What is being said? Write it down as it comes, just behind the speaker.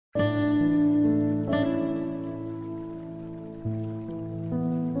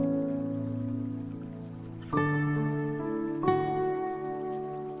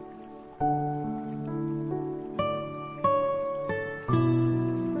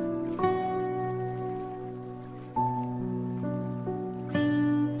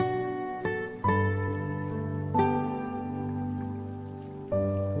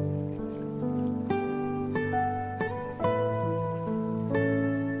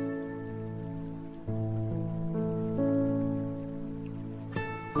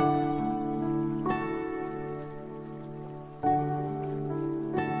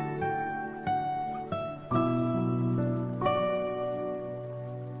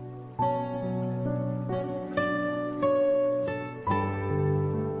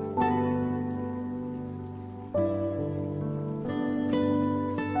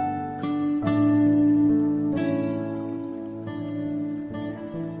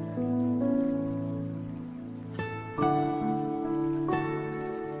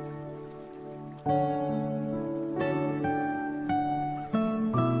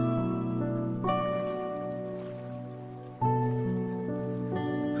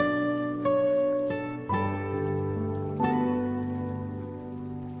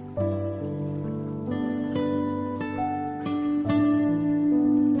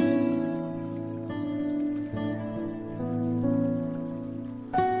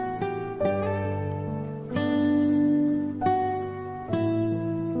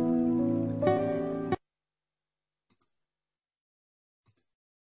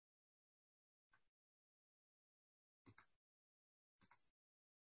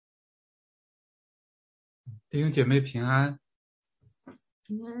弟兄姐妹平安。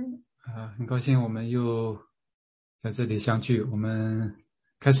平安。很高兴我们又在这里相聚。我们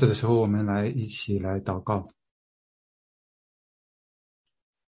开始的时候，我们一起来祷告。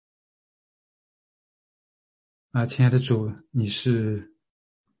亲爱的主，你是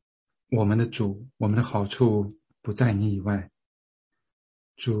我们的主，我们的好处不在你以外。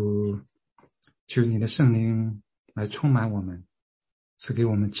主，求你的圣灵来充满我们，赐给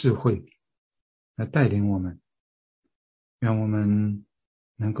我们智慧，来带领我们，让我们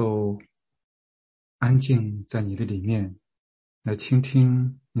能够安静在你的里面，来倾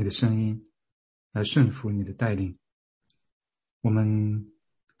听你的声音，来顺服你的带领。我们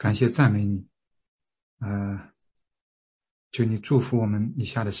感谢赞美你，求你祝福我们以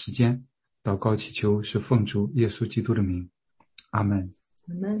下的时间。祷告祈求是奉主耶稣基督的名，阿们。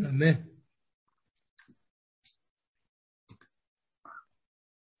阿们。阿们。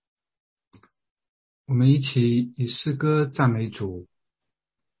我们一起以诗歌赞美主，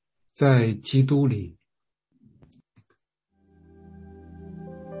在基督里。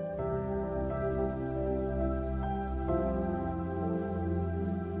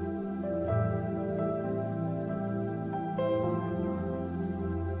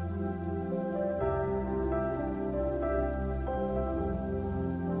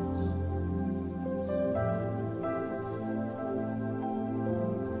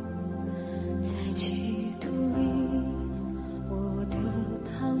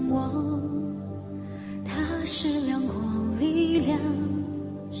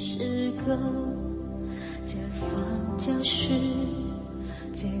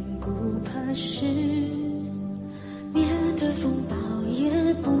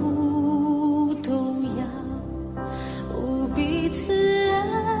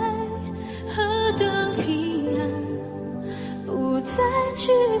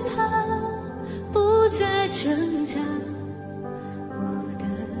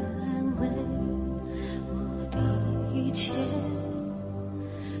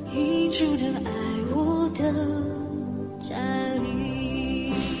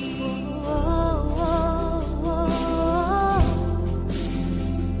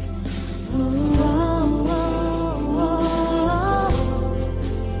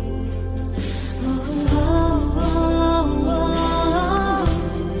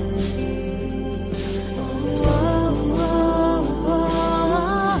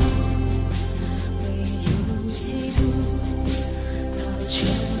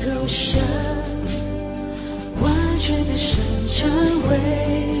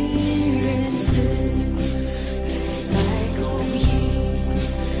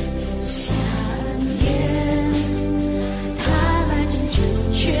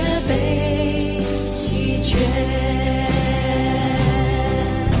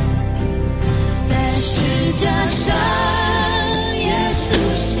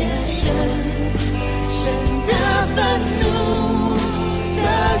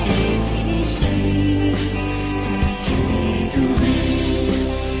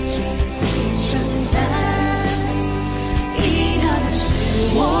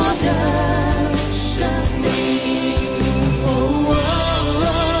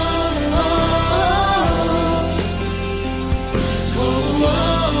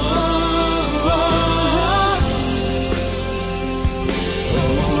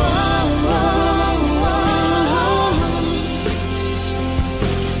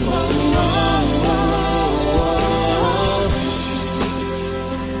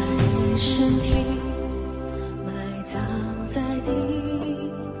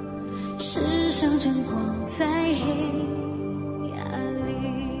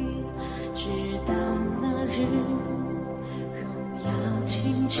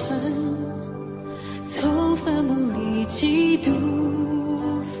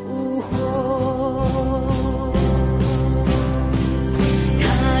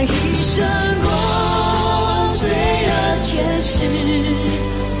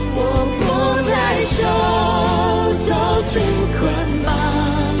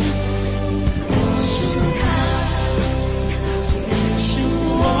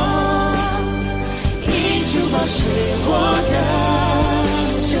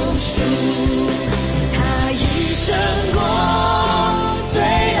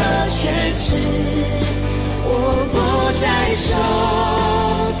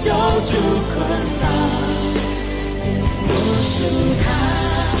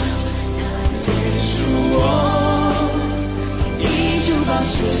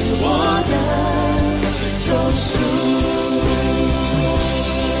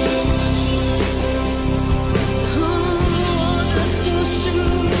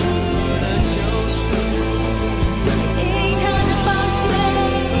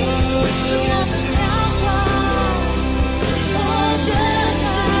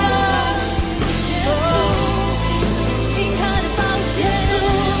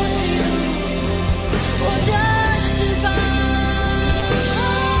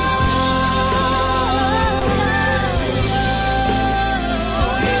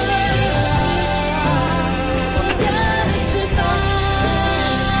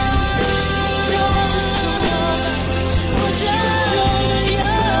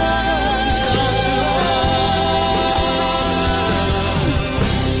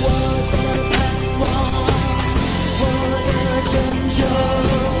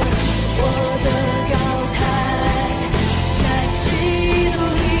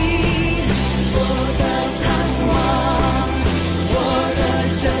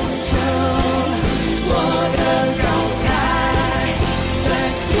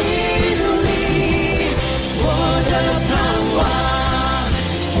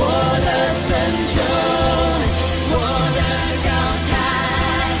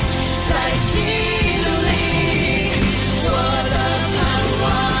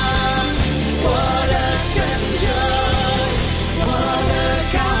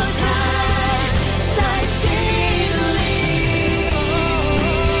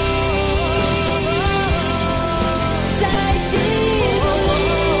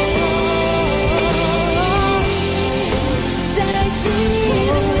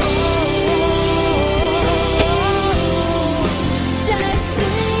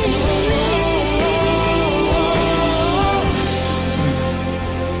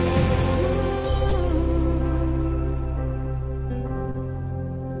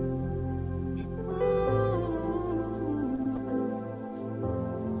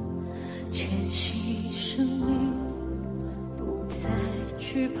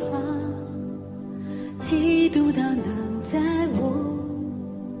惧怕，基督它能在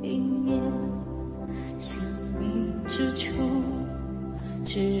我里面，生命之处，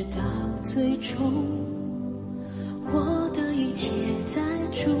直到最终，我的一切在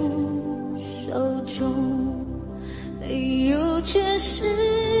主手中，没有缺失，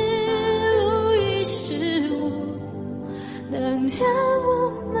无一失误，能将我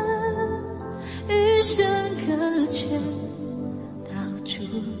们与生隔绝，到主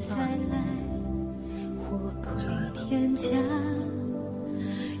再来，或归天家，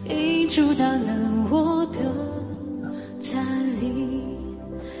因主大能我的站立，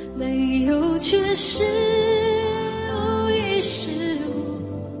没有缺失，无一失误，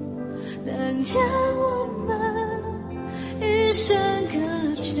能将我们与生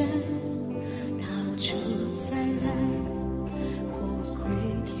隔绝，到主再来，或归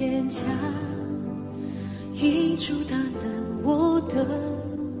天家，因主大能我的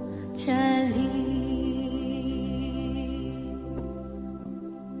站立。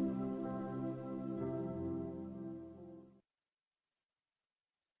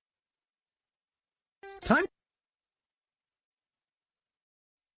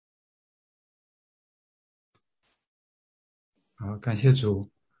好，感谢主。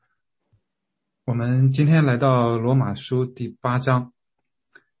我们今天来到罗马书第8章，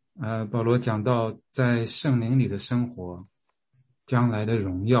保罗讲到在圣灵里的生活，将来的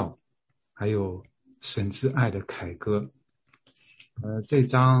荣耀，还有神之爱的凯歌。这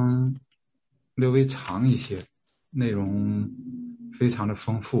章略微长一些，内容非常的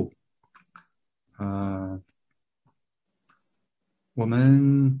丰富。我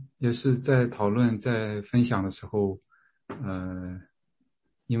们也是在讨论、在分享的时候，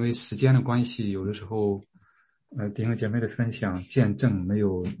因为时间的关系，有的时候，弟兄姐妹的分享、见证没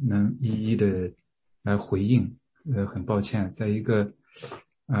有能一一的来回应，很抱歉。再一个，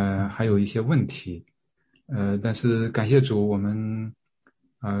还有一些问题，但是感谢主，我们，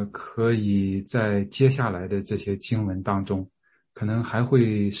可以在接下来的这些经文当中，可能还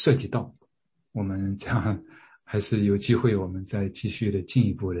会涉及到，我们这样还是有机会，我们再继续的进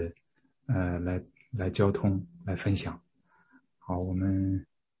一步的，来交通、来分享。好，我们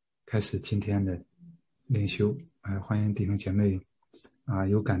开始今天的灵修，欢迎弟兄姐妹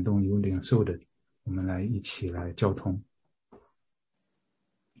有感动有领受的，我们来一起来交通。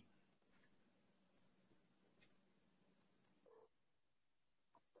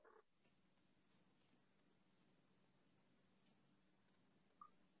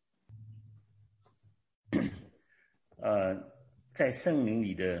在圣灵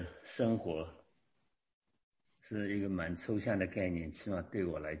里的生活是一个蛮抽象的概念，起码对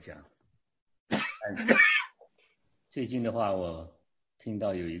我来讲。最近的话，我听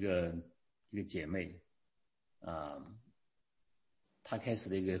到有一个姐妹，她开始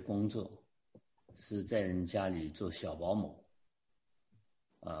的一个工作是在人家里做小保姆，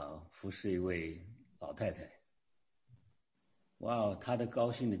服侍一位老太太。哇，她的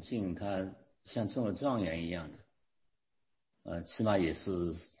高兴的劲，她像中了状元一样的，起码也是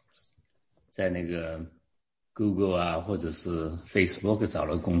在那个 Google 啊，或者是 Facebook 找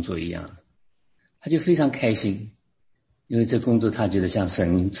了工作一样的，她就非常开心。因为这工作他觉得像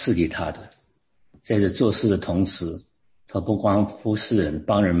神赐给他的，在这做事的同时，他不光服侍人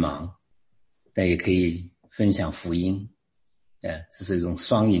帮人忙，但也可以分享福音，这是一种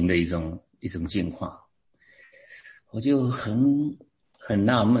双赢的一种境况。我就很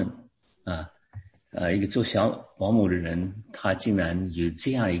纳闷一个做小保姆的人，他竟然有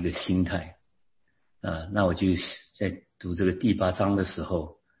这样一个心态那我就在读这个第8章的时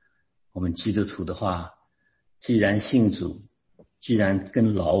候，我们基督徒的话，既然信主，既然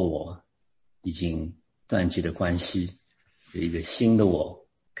跟老我已经断绝的关系，有一个新的我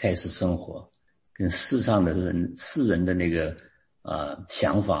开始生活，跟世上的世人的那个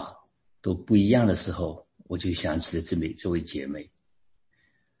想法都不一样的时候，我就想起了这位姐妹。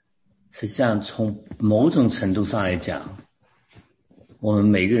实际上从某种程度上来讲，我们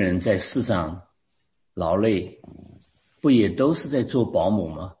每个人在世上劳累，不也都是在做保姆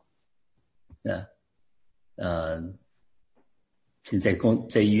吗？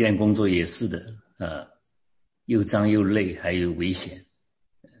在医院工作也是的，又脏又累，还有危险，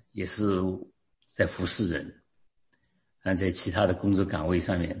也是在服侍人。在其他的工作岗位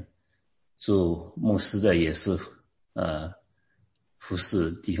上面，做牧师的也是服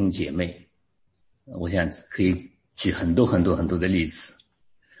侍弟兄姐妹。我想可以举很多的例子。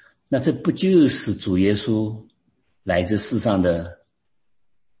那这不就是主耶稣来这世上的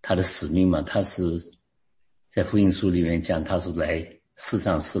他的使命吗？他是在福音书里面讲，他是来世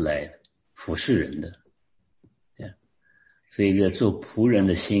上是来服侍人的。所以一个做仆人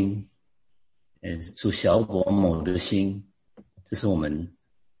的心，做小保姆的心，这是我们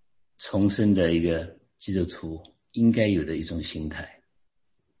重生的一个基督徒应该有的一种心态。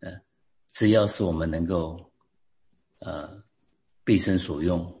只要是我们能够被神所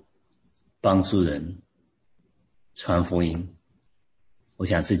用，帮助人，传福音，我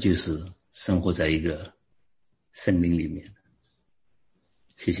想这就是生活在一个圣灵里面。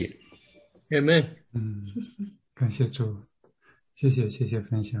谢谢。Amen。感谢主，谢谢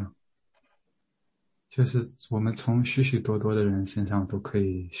分享。就是我们从许许多多的人身上都可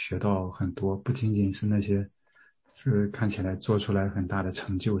以学到很多，不仅仅是那些是看起来做出来很大的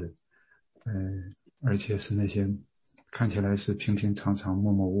成就的，而且是那些看起来是平平常常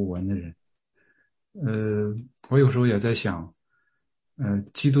默默无闻的人。我有时候也在想，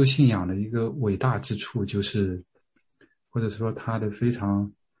基督信仰的一个伟大之处就是，或者说它的非常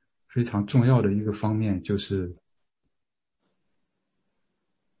非常重要的一个方面就是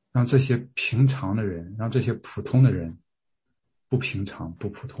让这些平常的人，让这些普通的人不平常不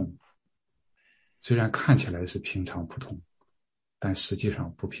普通。虽然看起来是平常普通，但实际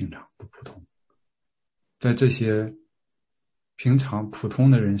上不平常不普通。在这些平常普通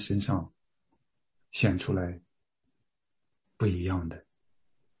的人身上显出来不一样的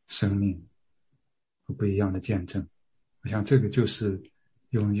生命和不一样的见证。我想这个就是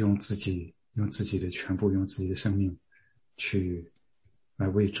用自己的全部，用自己的生命去来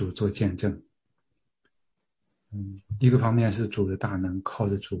为主做见证。一个方面是主的大能靠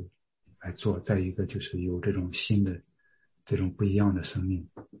着主来做，再一个就是有这种新的这种不一样的生命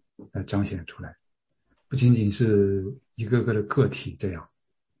来彰显出来。不仅仅是一个个的个体这样，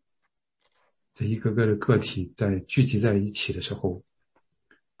这一个个的个体在聚集在一起的时候，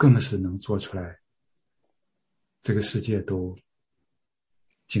更是能做出来这个世界都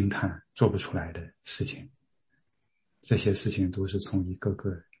惊叹做不出来的事情。这些事情都是从一个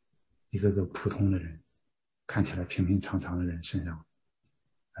个普通的人，看起来平平常常的人身上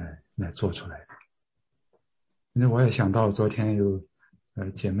来做出来的。那我也想到昨天有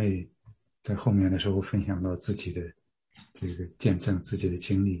姐妹在后面的时候分享到自己的这个见证，自己的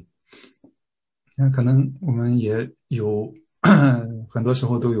经历。那可能我们也有很多时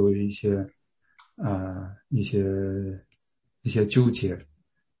候都有一些纠结，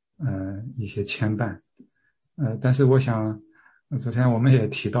一些牵绊。但是我想昨天我们也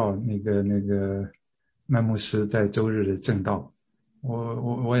提到那个麦牧师在周日的正道，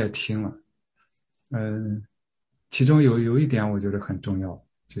我也听了。其中有一点我觉得很重要，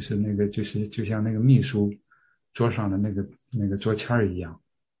就是那个就像那个秘书桌上的那个桌签一样，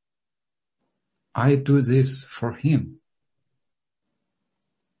 I do this for him，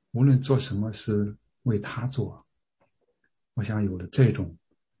 无论做什么是为他做。我想有了这种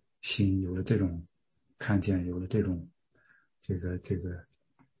心，有了这种看见，有了这种这个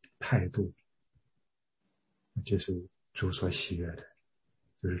态度，就是主所喜悦的，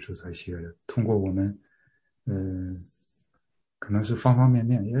就是主所喜悦的。通过我们可能是方方面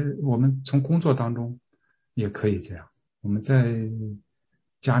面，也我们从工作当中也可以这样，我们在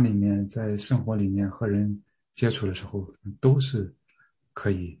家里面，在生活里面和人接触的时候，都是可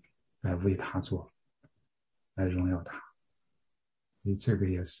以来为他做，来荣耀他。所以这个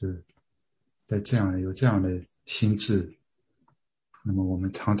也是在有这样的心智，那么我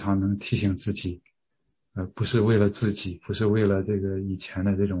们常常能提醒自己，不是为了自己，不是为了这个以前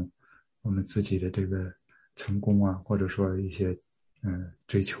的这种我们自己的这个成功啊，或者说一些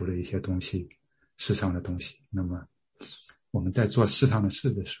追求的一些东西，世上的东西。那么我们在做世上的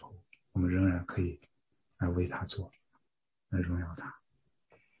事的时候，我们仍然可以来为他做，来荣耀他。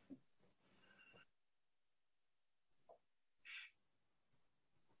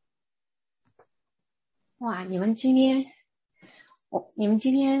哇，你们今天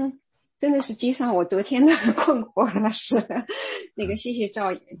真的是接上我昨天的困惑了，是那个谢谢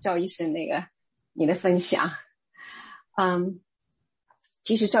赵医生那个你的分享。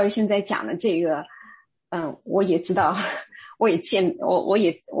其实赵医生在讲的这个，我也知道，我也见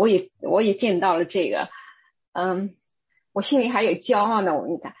到了这个，我心里还有骄傲呢。我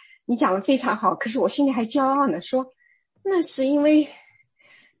跟你讲，你讲的非常好，可是我心里还骄傲呢，说那是因为。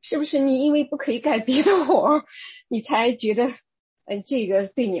是不是你因为不可以改变的我，你才觉得，这个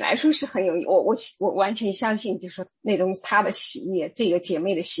对你来说是很有我完全相信，就是说那种他的喜悦，这个姐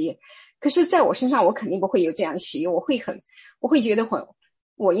妹的喜悦。可是在我身上，我肯定不会有这样的喜悦，我会觉得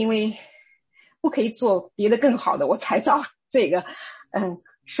我因为不可以做别的更好的，我才找这个，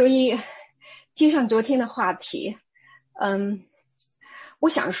所以接上昨天的话题，我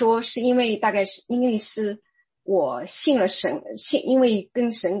想说是大概是因为是。我信了神，因为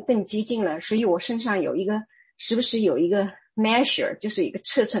跟神更接近了，所以我身上有一个时不时有一个 measure， 就是一个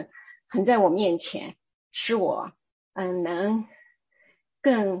尺寸很在我面前，使我能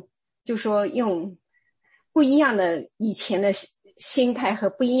更就说用不一样的以前的心态和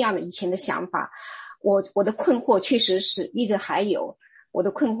不一样的以前的想法。我的困惑确实是一直还有，我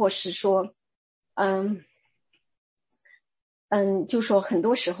的困惑是说就说很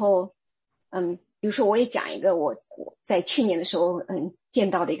多时候比如说我也讲一个我在去年的时候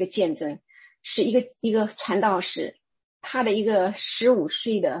见到的一个见证，是一个传道士，他的一个15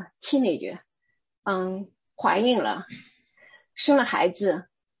岁的 teenager 怀孕了，生了孩子，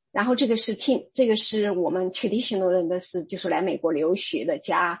然后这个是我们 traditional 人的是就是来美国留学的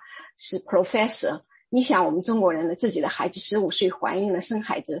加是 professor。 你想我们中国人的自己的孩子15岁怀孕了生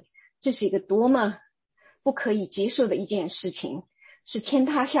孩子，这是一个多么不可以接受的一件事情，是天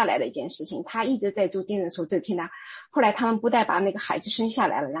塌下来的一件事情。他一直在做见证说这天塌，后来他们不但把那个孩子生下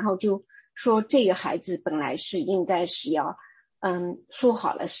来了，然后就说这个孩子本来是应该是要说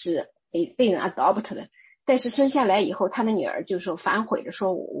好了是被人 adopt 的，但是生下来以后他的女儿就说反悔了，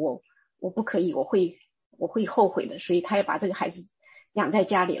说我不可以，我会后悔的，所以他要把这个孩子养在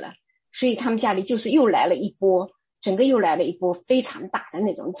家里了。所以他们家里就是又来了一波，整个又来了一波非常大的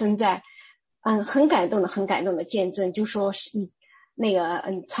那种征战。很感动的见证，就说是那个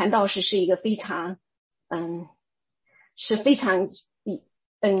传道士是一个非常是非常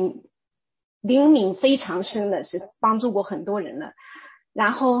灵敏非常深的，是帮助过很多人的。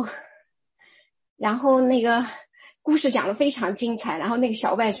然后那个故事讲得非常精彩，然后那个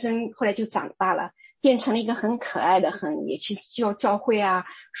小外甥后来就长大了，变成了一个很可爱的也去教会啊，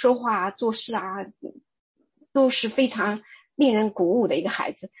说话啊，做事啊，都是非常令人鼓舞的一个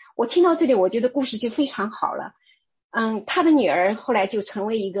孩子。我听到这里我觉得故事就非常好了。他的女儿后来就成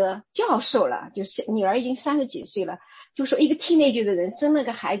为一个教授了，就是女儿已经30几岁了，就说一个 teenager 的人生了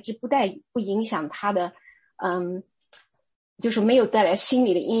个孩子不影响他的就是没有带来心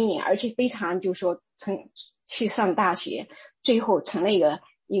理的阴影，而且非常就说去上大学，最后成了一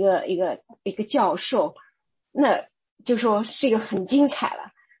个教授，那就说是一个很精彩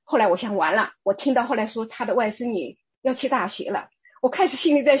了。后来我想完了，我听到后来说他的外甥女要去大学了，我开始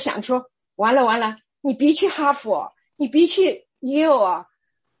心里在想说完了，你别去哈佛，你别去耶鲁啊。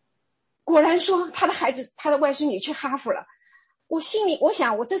果然说他的外甥女去哈佛了。我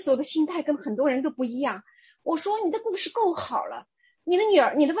想我这时候的心态跟很多人都不一样。我说你的故事够好了，你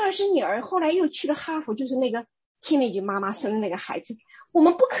的外甥女儿后来又去了哈佛，就是那个teenage妈妈生的那个孩子，我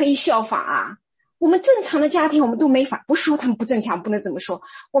们不可以效仿啊。我们正常的家庭我们都没法，不说他们不正常，不能这么说，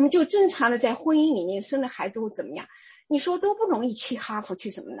我们就正常的在婚姻里面生了孩子或怎么样，你说都不容易去哈佛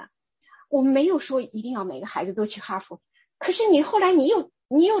去什么呢？我们没有说一定要每个孩子都去哈佛，可是你后来你又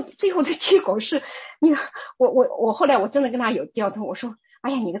最后的结果是我后来我真的跟他有调动，我说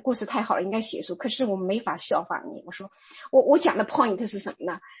哎呀你的故事太好了，应该写书，可是我们没法效仿你。我说我讲的 point 是什么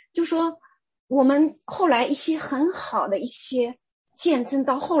呢？就说我们后来一些很好的一些见证，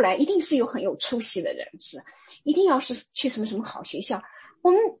到后来一定是有很有出息的人士，一定要是去什么好学校。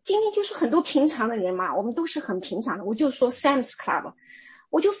我们今天就是很多平常的人嘛，我们都是很平常的。我就说 Sam's Club，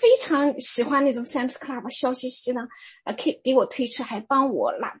 我就非常喜欢那种 Sam's Club， 笑嘻嘻的给我推车，还帮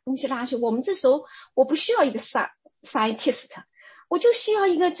我拉东西拉去。我们这时候我不需要一个 scientist， 我就需要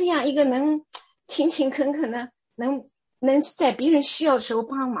一个这样一个能勤恳恳的，能在别人需要的时候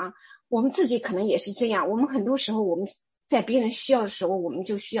帮忙。我们自己可能也是这样，我们很多时候我们在别人需要的时候，我们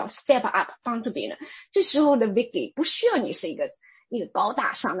就需要 step up 帮助别人。这时候的 Vicky 不需要你是一个高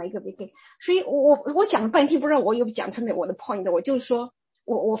大上的一个 Vicky。 所以我讲了半天，不知道我有讲成我的 point。 我就是说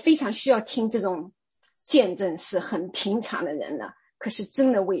我非常需要听这种见证，是很平常的人了，可是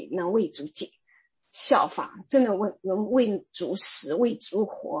真的能为主效仿，真的能为主死，为主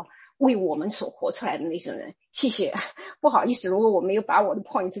活，为我们所活出来的那种人。谢谢，不好意思如果我没有把我的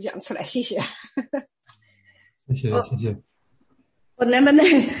point 讲出来，谢谢。谢谢。我能不能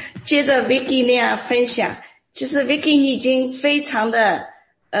接着 Vicky 那样分享？其实 Vicky 你已经非常的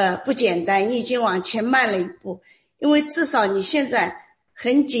不简单，你已经往前迈了一步，因为至少你现在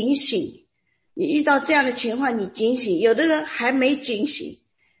很警醒，你遇到这样的情况你警醒，有的人还没警醒，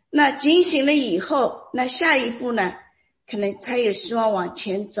那警醒了以后，那下一步呢可能才有希望往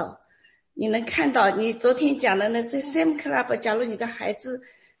前走。你能看到你昨天讲的那些 Sam Club， 假如你的孩子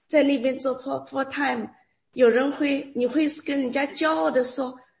在那边做 full time， 有人你会跟人家骄傲的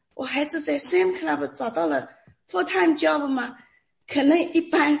说我孩子在 Sam Club 找到了 full time job 吗？可能一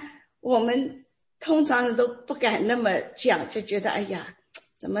般我们通常人都不敢那么讲，就觉得哎呀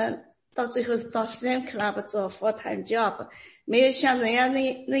怎么到最后是到 Sam Club 做 full time job， 没有像人家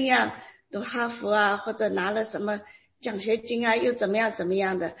那样读哈佛啊，或者拿了什么奖学金啊，又怎么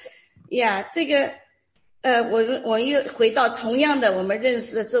样的呀。这个我又回到同样的我们认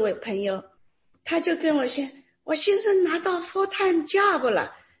识的这位朋友，他就跟我说，我先生拿到 full time job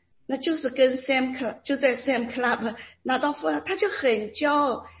了，那就是跟 Sam Club 就在 Sam Club 拿到 full time， 他就很骄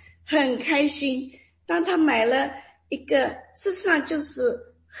傲很开心。当他买了一个事实上就是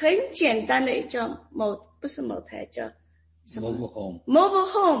很简单的叫不是某台叫什么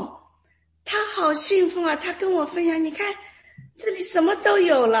Mobile Home， 他好兴奋啊，他跟我分享，你看这里什么都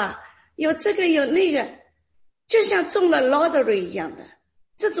有了，有这个有那个，就像中了 lottery 一样的，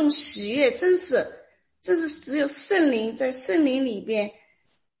这种喜悦这是只有圣灵在圣灵里边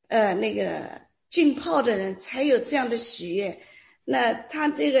那个浸泡的人才有这样的喜悦。那他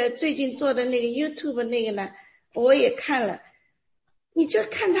这个最近做的那个 YouTube 那个呢，我也看了，你就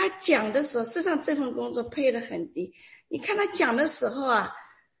看他讲的时候，事实上这份工作配得很低，你看他讲的时候啊，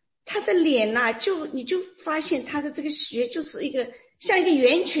他的脸啊，你就发现他的这个喜悦就是一个像一个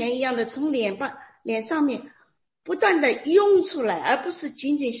源泉一样的从脸上面不断的涌出来，而不是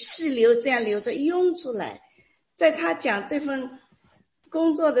仅仅细流这样流着涌出来。在他讲这份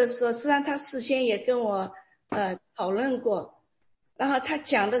工作的时候，实际上他事先也跟我讨论过，然后他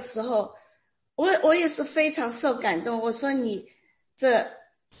讲的时候，我也是非常受感动。我说你这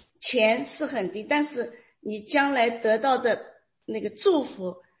钱是很低，但是你将来得到的那个祝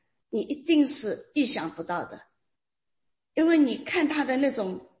福，你一定是意想不到的。因为你看他的那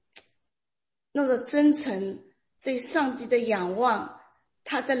种真诚，对上帝的仰望，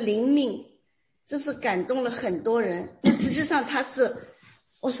他的灵命，这是感动了很多人。那实际上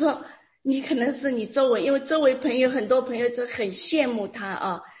我说你可能是你周围，因为周围很多朋友都很羡慕他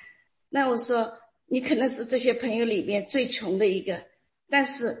啊。那我说你可能是这些朋友里边最穷的一个，但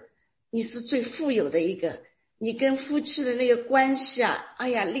是你是最富有的一个。你跟夫妻的那个关系啊，哎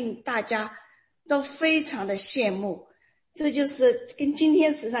呀，令大家都非常的羡慕。这就是跟今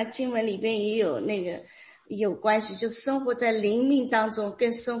天实际上经文里边也有有关系，就是生活在灵命当中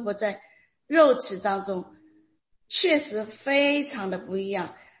跟生活在肉体当中确实非常的不一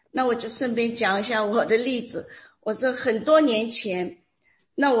样。那我就顺便讲一下我的例子。我是很多年前，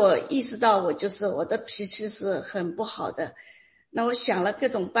那我意识到我的脾气是很不好的，那我想了各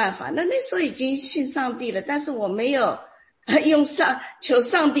种办法。那时候已经信上帝了，但是我没有求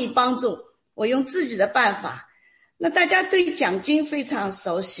上帝帮助，我用自己的办法。那大家对奖金非常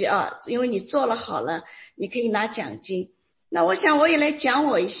熟悉啊，因为你做了好了，你可以拿奖金。那我想我也来讲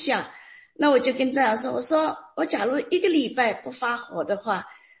我一下。那我就跟这样说，我说我假如1个礼拜不发火的话，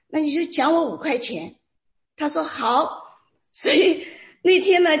那你就奖我5块钱。他说好。所以那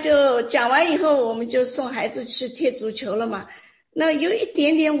天呢，就讲完以后，我们就送孩子去踢足球了嘛。那有一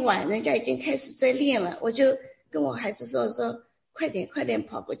点点晚，人家已经开始在练了，我就跟我孩子说快点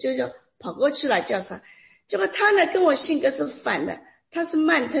跑过，就跑过去了叫上。结果他呢跟我性格是反的，他是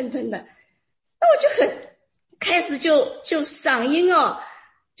慢腾腾的。那我就开始就嗓音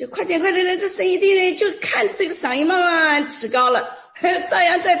就快点这声音呢，就看这个嗓音慢慢提高了。照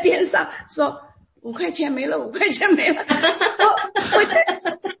样在边上说5块钱没了，5块钱没了。我就哗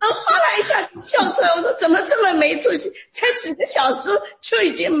啦一下笑出来，我说怎么这么没出息，才几个小时就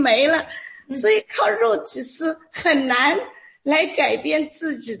已经没了。所以靠肉体是很难来改变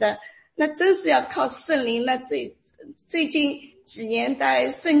自己的，那真是要靠圣灵。那最近几年大概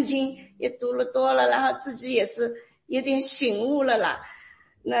圣经也读了多了，然后自己也是有点醒悟了啦。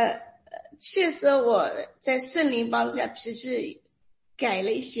那确实我在圣灵帮助下脾气改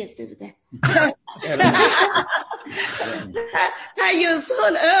了一些，对不对？他有时候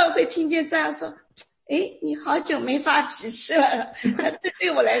偶尔会听见这样说，你好久没发脾气了。这对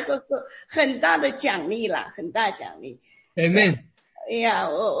我来说是很大的奖励了，很大奖励。Amen。哎呀，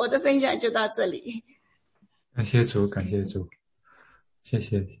我的分享就到这里。感谢主，感谢主，谢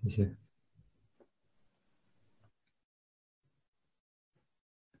谢。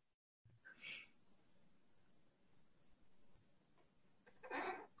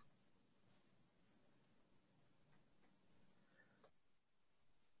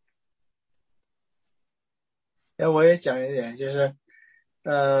我也讲一点，就是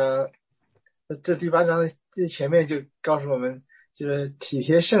这第8章的前面就告诉我们，就是体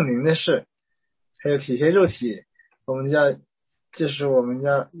贴圣灵的事，还有体贴肉体，我们就是我们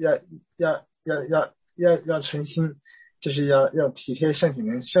要存心，就是要体贴圣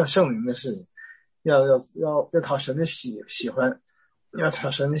灵的事，要讨神的喜欢，要讨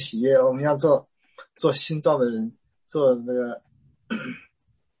神的喜悦。我们要做新造的人，做那个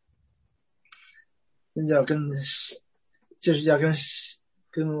要跟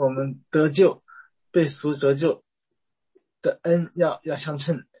我们得救被赎得救的恩要相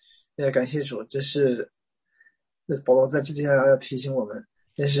称。要感谢主，这是保罗在这地方要提醒我们，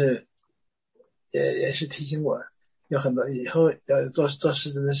但是也是提醒我，有很多以后要做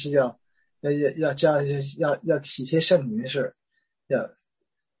事真的是要这样要体贴圣灵的事儿，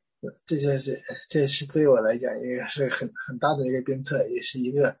这是对我来讲也是很大的一个鞭策，也是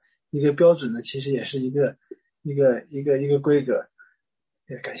一个标准的，其实也是一个规格。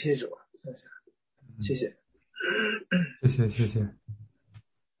也感谢主，谢谢，谢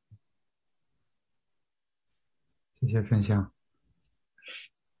谢分享。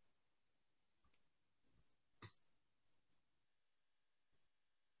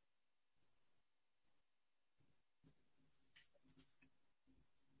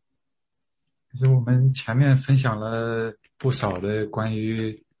其实我们前面分享了不少的关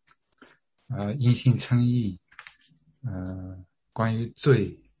于因信称义，关于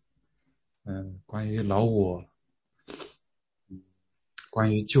罪，关于老我，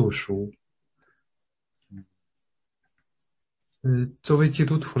关于救赎。作为基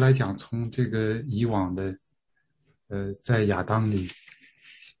督徒来讲，从这个以往的在亚当里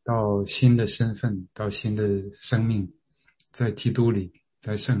到新的身份，到新的生命，在基督里，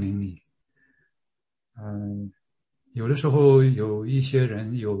在圣灵里，有的时候有一些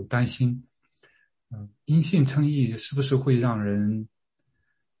人有担心，因信称义是不是会让人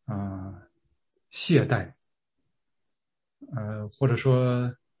懈怠，或者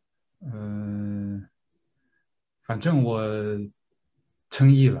说反正我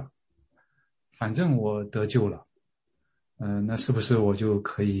称义了，反正我得救了，那是不是我就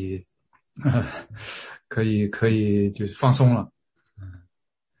可以可以就是放松了？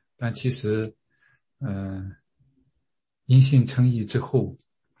但其实因信称义之后，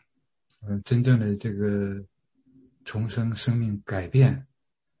真正的这个重生生命改变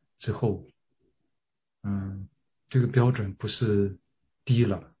之后，这个标准不是低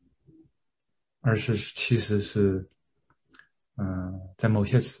了，而是其实是在某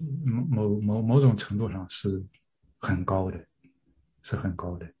种程度上是很高的，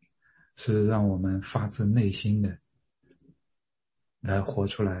是让我们发自内心的来活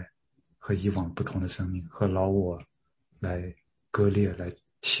出来和以往不同的生命，和老我来割裂，来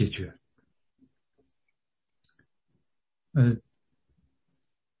弃绝。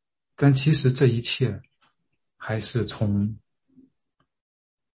但其实这一切还是从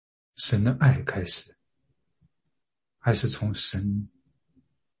神的爱开始，还是从神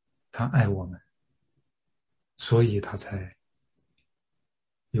他爱我们，所以他才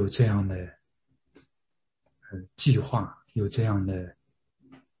有这样的计划，有这样的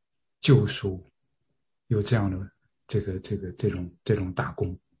救赎，有这样的这种大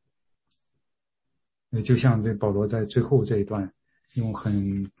功。就像这保罗在最后这一段用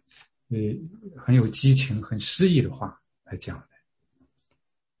很有激情很诗意的话来讲的，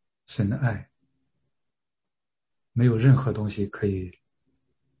神的爱没有任何东西可以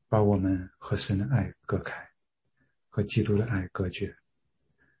把我们和神的爱隔开，和基督的爱隔绝，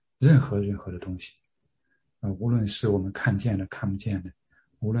任何的东西无论是我们看见的看不见的，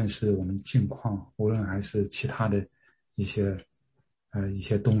无论是我们境况，无论还是其他的一些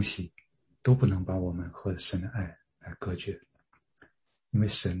东西，都不能把我们和神的爱来隔绝。因为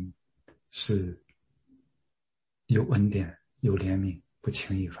神是有恩典有怜悯，不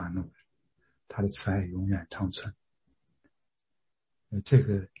轻易发怒，他的慈爱永远长存。这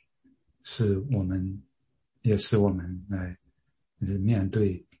个是我们也是我们来面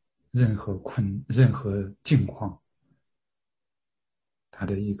对任何境况他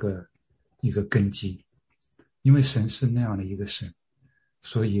的一个根基。因为神是那样的一个神，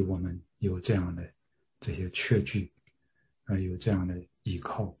所以我们有这样的这些确据，有这样的依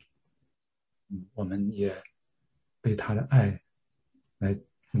靠，我们也被他的爱来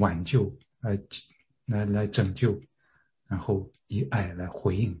挽救，来拯救，然后以爱来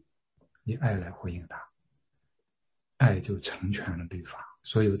回应他，爱就成全了律法，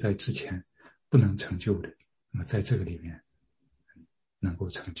所有在之前不能成就的，那么在这个里面能够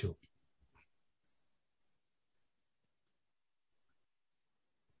成就。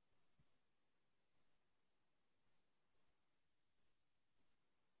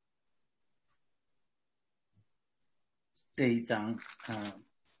这一章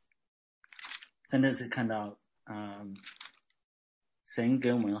真的是看到神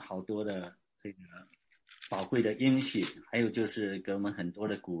给我们好多的这个宝贵的应许，还有就是给我们很多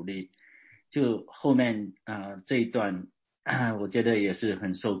的鼓励。就后面这一段我觉得也是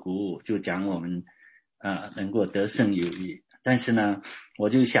很受鼓舞，就讲我们能够得胜有余。但是呢，我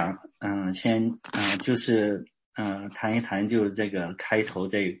就想先就是谈一谈就是这个开头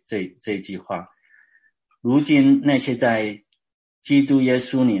这句话，如今那些在基督耶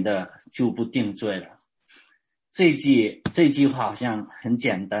稣里的就不定罪了。这句话好像很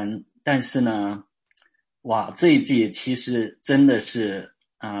简单，但是呢，哇，这一季其实真的是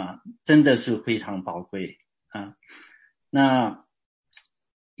非常宝贵啊。那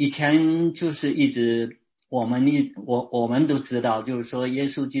以前就是一直我们都知道，就是说耶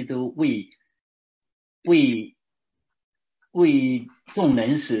稣基督为众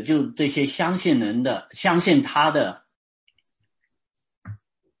人死，就这些相信他的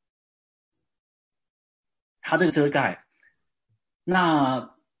遮盖。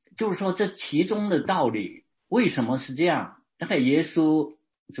那就是说这其中的道理为什么是这样？大概主耶稣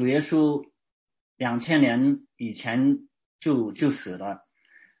2000年以前就死了，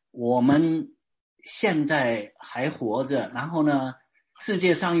我们现在还活着，然后呢，世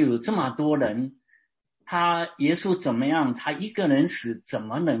界上有这么多人，耶稣怎么样？他一个人死，怎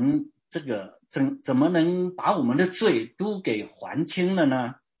么能把我们的罪都给还清了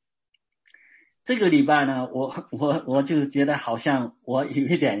呢？这个礼拜呢，我就觉得好像我有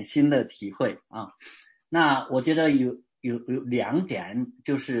一点新的体会啊。那我觉得有2点，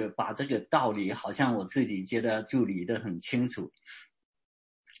就是把这个道理好像我自己觉得就理得很清楚。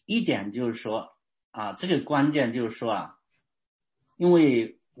一点就是说啊，这个关键就是说啊，因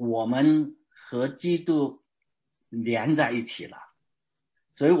为我们和基督连在一起了，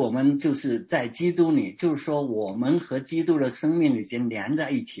所以我们就是在基督里，就是说我们和基督的生命已经连在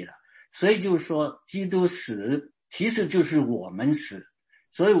一起了。所以就是说基督死其实就是我们死，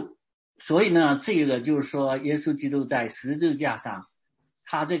所以呢，这个就是说耶稣基督在十字架上，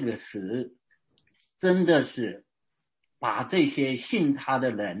他这个死真的是把这些信他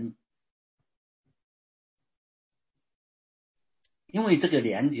的人，因为这个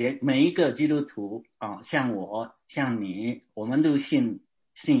连结，每一个基督徒啊，像我像你，我们都信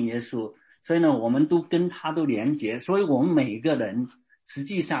耶稣，所以呢我们都跟他都连结，所以我们每一个人实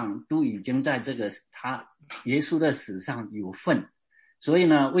际上都已经在这个耶稣的死上有份。所以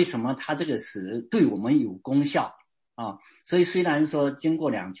呢，为什么他这个死对我们有功效啊？所以虽然说经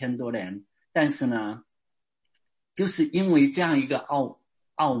过2000多年，但是呢，就是因为这样一个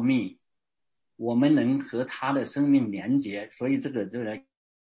奥秘，我们能和他的生命连结，所以这个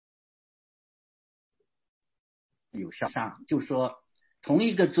有效上，就说同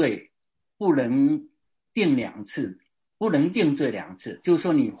一个罪不能定2次，不能定罪2次，就是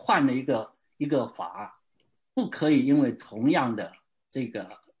说你换了一个法，不可以因为同样的这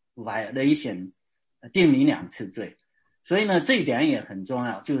个 violation 定你2次罪。所以呢，这一点也很重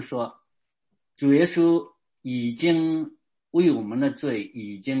要，就是说主耶稣已经为我们的罪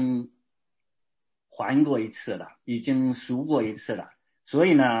已经还过一次了，已经赎过一次了。所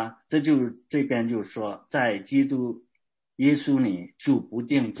以呢，这边就是说在基督耶稣里就不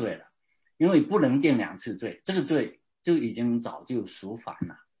定罪了，因为不能定2次罪，这个罪就已经早就赎还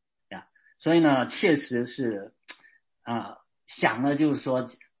了呀。所以呢，确实是想了就是说，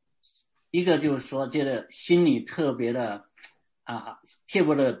一个就是说觉得心里特别的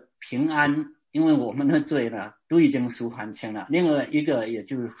平安，因为我们的罪呢都已经赎还清了。另外一个也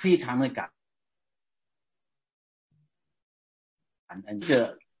就是非常的感恩，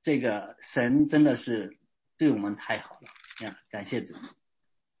这个神真的是对我们太好了呀，感谢主。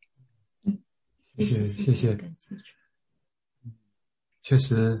谢谢。确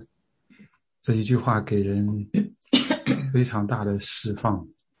实这一句话给人非常大的释放，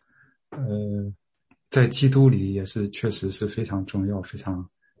在基督里也是确实是非常重要，非常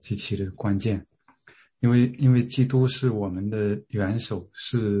极其的关键。因为基督是我们的元首，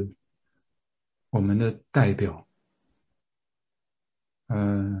是我们的代表。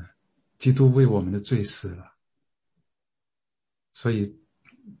基督为我们的罪死了，所以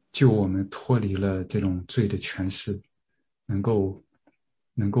救我们脱离了这种罪的权势，能够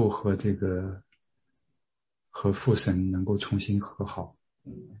和父神能够重新和好，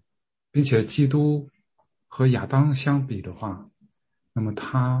并且基督和亚当相比的话，那么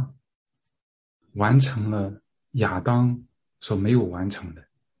他完成了亚当所没有完成的，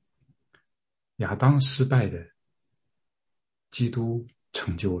亚当失败的，基督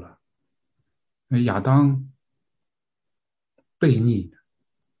成就了。亚当悖逆的，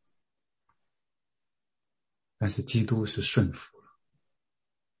但是基督是顺服了。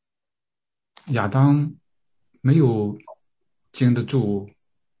亚当没有经得住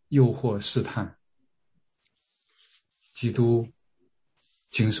诱惑试探，基督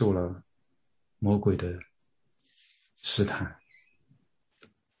经受了魔鬼的试探，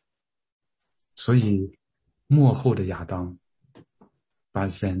所以末后的亚当把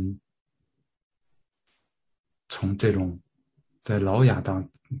人从这种在老亚当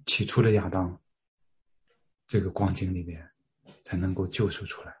起初的亚当这个光景里面才能够救赎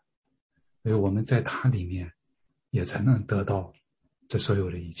出来，所以我们在他里面也才能得到这所有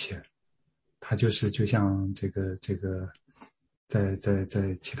的一切。他就是就像这个在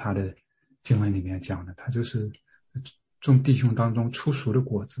其他的经文里面讲的，他就是众弟兄当中出熟的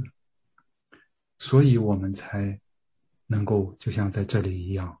果子，所以我们才能够就像在这里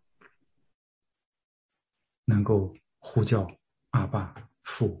一样，能够呼叫阿爸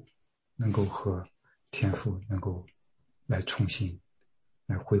父，能够和天父能够来重新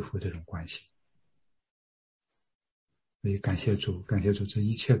来恢复这种关系。所以感谢主，感谢主，这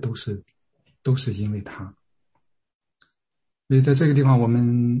一切都是因为他。所以在这个地方我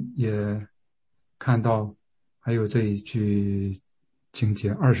们也看到还有这一句经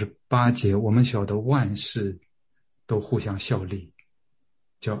节28节，我们晓得万事都互相效力，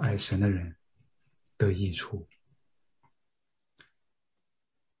叫爱神的人得益处。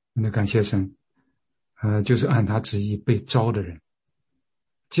那感谢神，就是按他旨意被招的人。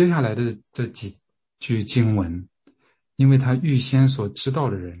接下来的这几句经文，因为他预先所知道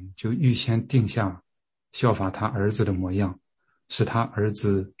的人，就预先定下效法他儿子的模样，使他儿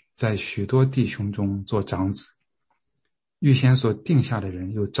子在许多弟兄中做长子。预先所定下的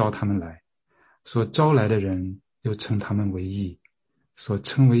人又招他们来，所招来的人又称他们为义，所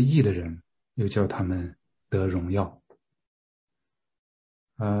称为义的人又叫他们得荣耀。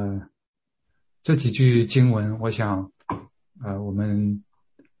这几句经文，我想我们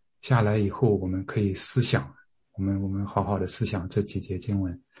下来以后我们可以思想，我们好好的思想这几节经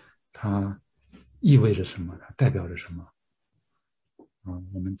文它意味着什么，它代表着什么。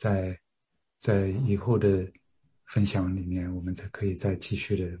我们在以后的分享里面，我们才可以再继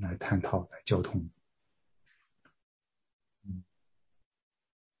续的来探讨，来交通。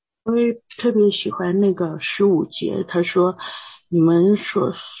我也特别喜欢那个15节，他说你们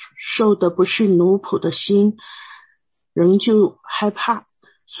所受的不是奴仆的心，仍旧害怕，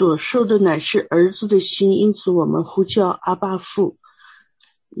所受的乃是儿子的心，因此我们呼叫阿爸父。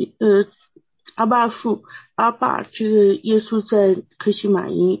阿爸父，阿爸，这个耶稣在客西马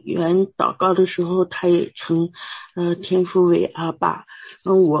尼园祷告的时候，他也称天父为阿爸。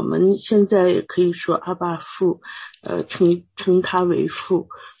我们现在也可以说阿爸父，称他为父，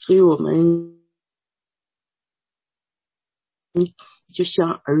所以我们就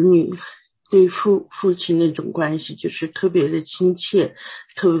像儿女对父亲那种关系，就是特别的亲切，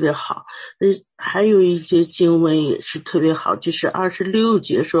特别的好。还有一节经文也是特别好，就是26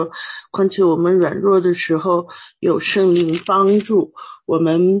节说，况且我们软弱的时候有圣灵帮助，我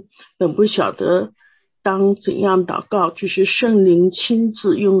们本不晓得当怎样祷告，就是圣灵亲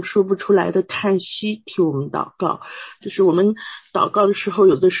自用说不出来的叹息替我们祷告。就是我们祷告的时候，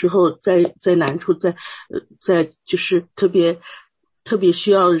有的时候在难处，在就是特别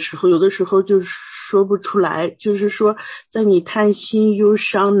需要的时候，有的时候就说不出来，就是说在你叹息忧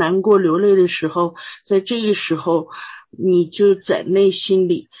伤难过流泪的时候，在这个时候你就在内心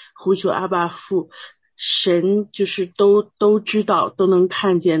里呼求阿爸父，神就是都知道，都能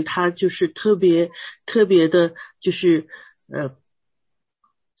看见，他就是特别的就是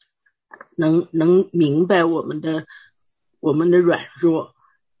能明白我们的软弱。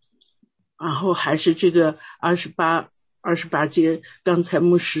然后还是这个28节刚才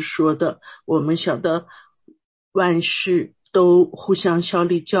牧师说的，我们晓得万事都互相效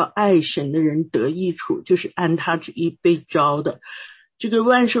力，叫爱神的人得益处，就是按他旨意被招的。这个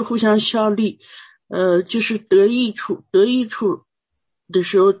万事互相效力就是得益处的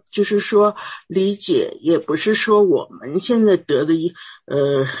时候，就是说理解，也不是说我们现在得的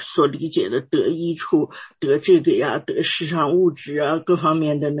所理解的得益处，得这个呀，得世上物质啊各方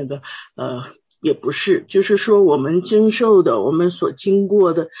面的那个也不是，就是说我们经受的，我们所经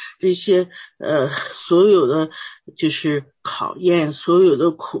过的这些所有的就是考验，所有的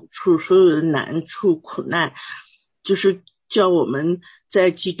苦处，所有的难处苦难，就是叫我们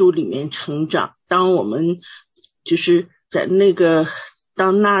在基督里面成长。当我们就是在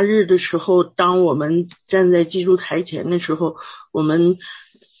当那日的时候，当我们站在基督台前的时候，我们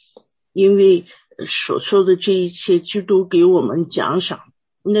因为所受的这一切，基督给我们奖赏，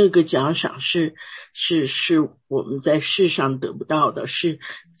那个奖赏是我们在世上得不到的，是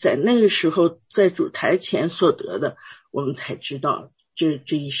在那个时候在主台前所得的，我们才知道这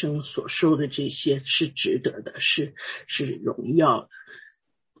一生所受的这些是值得的，是荣耀的。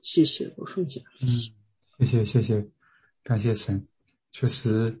谢谢我分享。谢谢，感谢神。确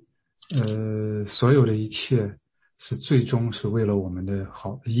实所有的一切是最终是为了我们的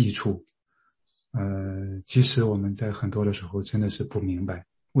好益处。即使我们在很多的时候真的是不明白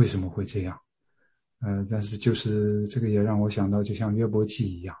为什么会这样，但是就是这个也让我想到，就像约伯记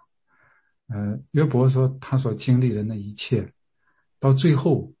一样，约伯说他所经历的那一切，到最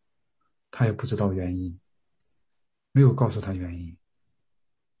后他也不知道原因，没有告诉他原因，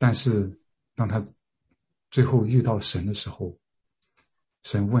但是当他最后遇到神的时候，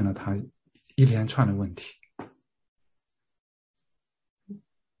神问了他一连串的问题。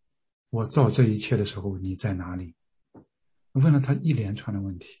我造这一切的时候，你在哪里？问了他一连串的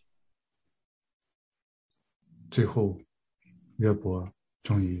问题。最后，约伯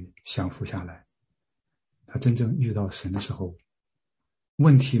终于降服下来。他真正遇到神的时候，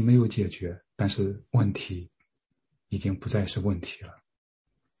问题没有解决，但是问题已经不再是问题了，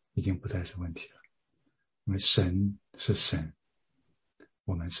已经不再是问题了。因为神是神，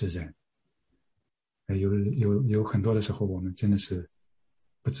我们是人。有很多的时候，我们真的是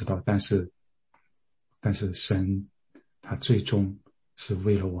不知道，但是神他最终是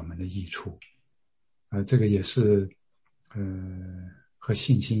为了我们的益处。这个也是和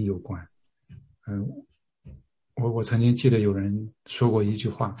信心有关。我曾经记得有人说过一句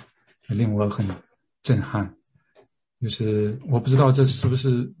话，令我很震撼，就是我不知道这是不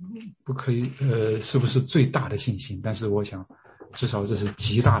是不可以是不是最大的信心，但是我想至少这是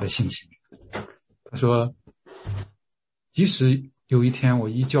极大的信心。他说，即使有一天我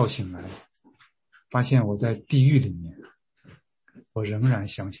一觉醒来，发现我在地狱里面，我仍然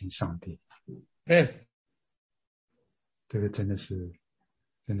相信上帝。这个真的是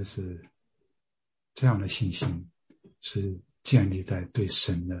这样的信心是建立在对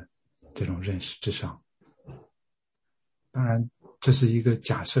神的这种认识之上。当然这是一个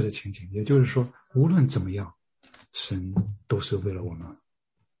假设的情景，也就是说无论怎么样，神都是为了我们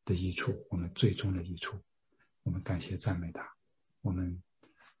的益处，我们最终的益处。我们感谢赞美他，我们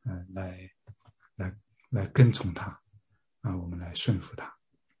来跟从他我们来顺服他，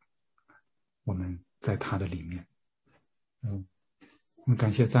我们在他的里面。我们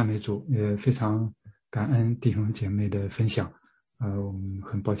感谢赞美主，也非常感恩弟兄姐妹的分享。我们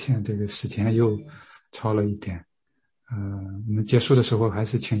很抱歉这个时间又超了一点。我们结束的时候还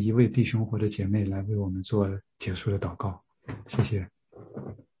是请一位弟兄或者姐妹来为我们做结束的祷告。谢谢。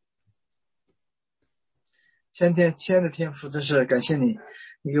亲爱的天父，真是感谢你，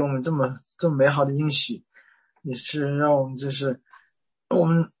你给我们这么美好的应许，你是让我们就是我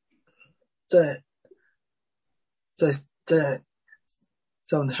们在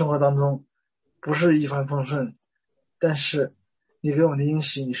我们的生活当中不是一帆风顺，但是你给我们的应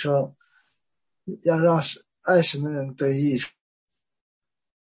许，你说要让爱神的人得益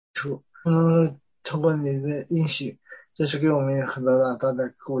处。通过你的应许，这是给我们很大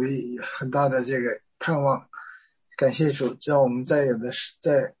的鼓励，很大的这个盼望。感谢主，让我们在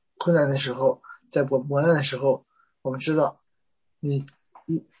困难的时候，在磨难的时候，我们知道你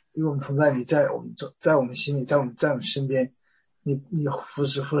与我们同在，你在我们心里，在我们身边，你扶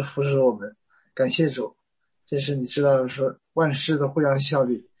持我们。感谢主，这是你知道说万事都互相效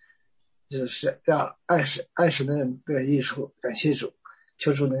力，就是要爱神的人的益处。感谢主，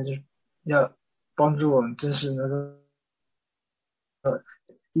求主能要帮助我们，真是能够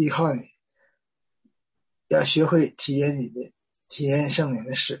依靠你，要学会体验圣灵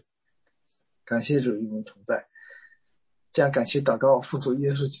的事。感谢主与我们同在，这样感谢祷告奉主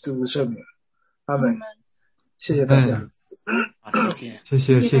耶稣基督的圣名，阿们。谢谢大家。谢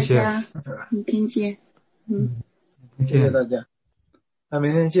谢大家，明天见。谢谢大家，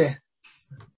明天见。